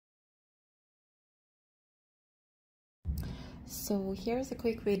So here's a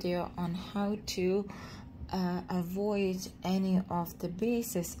quick video on how to avoid any of the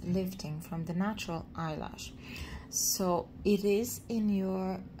bases lifting from the natural eyelash. So it is in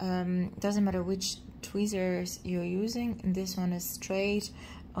your, doesn't matter which tweezers you're using, this one is straight,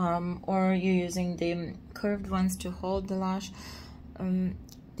 or you're using the curved ones to hold the lash.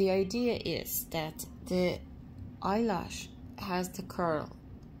 The idea is that the eyelash has the curl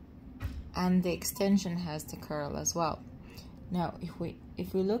and the extension has the curl as well. Now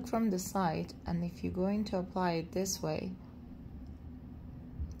if we look from the side, and if you're going to apply it this way,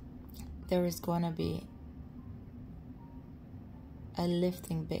 there is gonna be a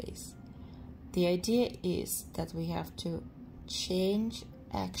lifting base. The idea is that we have to change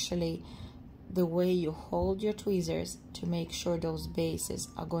actually the way you hold your tweezers to make sure those bases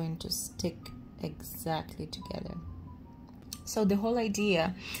are going to stick exactly together. So the whole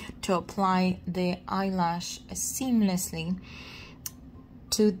idea to apply the eyelash seamlessly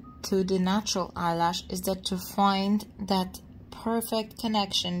to the natural eyelash is that to find that perfect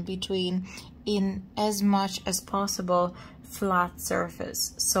connection between, in as much as possible, flat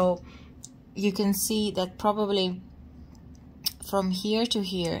surface. So you can see that probably from here to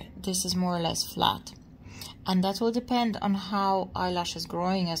here this is more or less flat, and that will depend on how eyelash is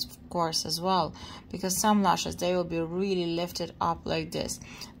growing, as of course, as well, because some lashes, they will be really lifted up like this.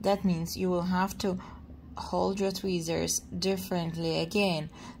 That means you will have to hold your tweezers differently again.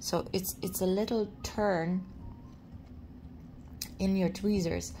 So it's a little turn in your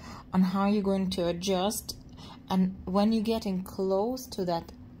tweezers on how you're going to adjust, and when you're getting close to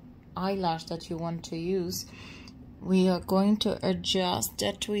that eyelash that you want to use, we are going to adjust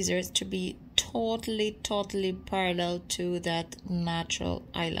the tweezers to be totally parallel to that natural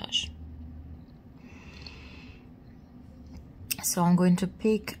eyelash. So I'm going to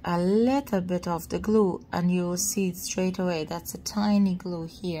pick a little bit of the glue, and you will see it straight away. That's a tiny glue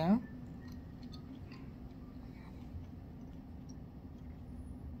here.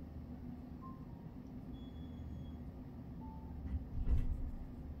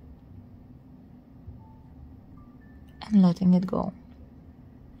 And letting it go.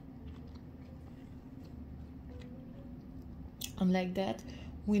 And like that,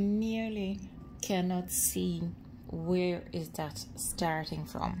 we nearly cannot see where is that starting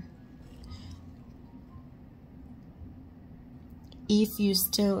from. If you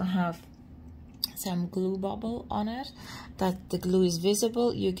still have some glue bubble on it, that the glue is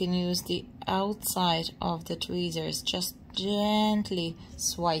visible, you can use the outside of the tweezers, just gently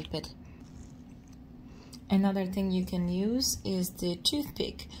swipe it. Another thing you can use is the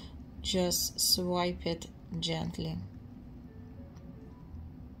toothpick, just swipe it gently.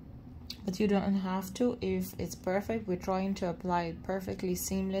 But you don't have to if it's perfect. We're trying to apply it perfectly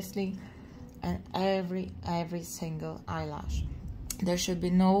seamlessly and every single eyelash. There should be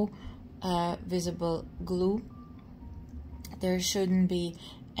no visible glue. There shouldn't be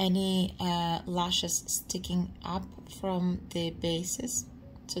any lashes sticking up from the bases.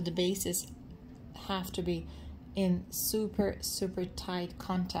 So the bases have to be in super tight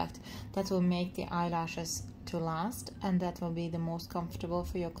contact. That will make the eyelashes to last, and that will be the most comfortable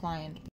for your client.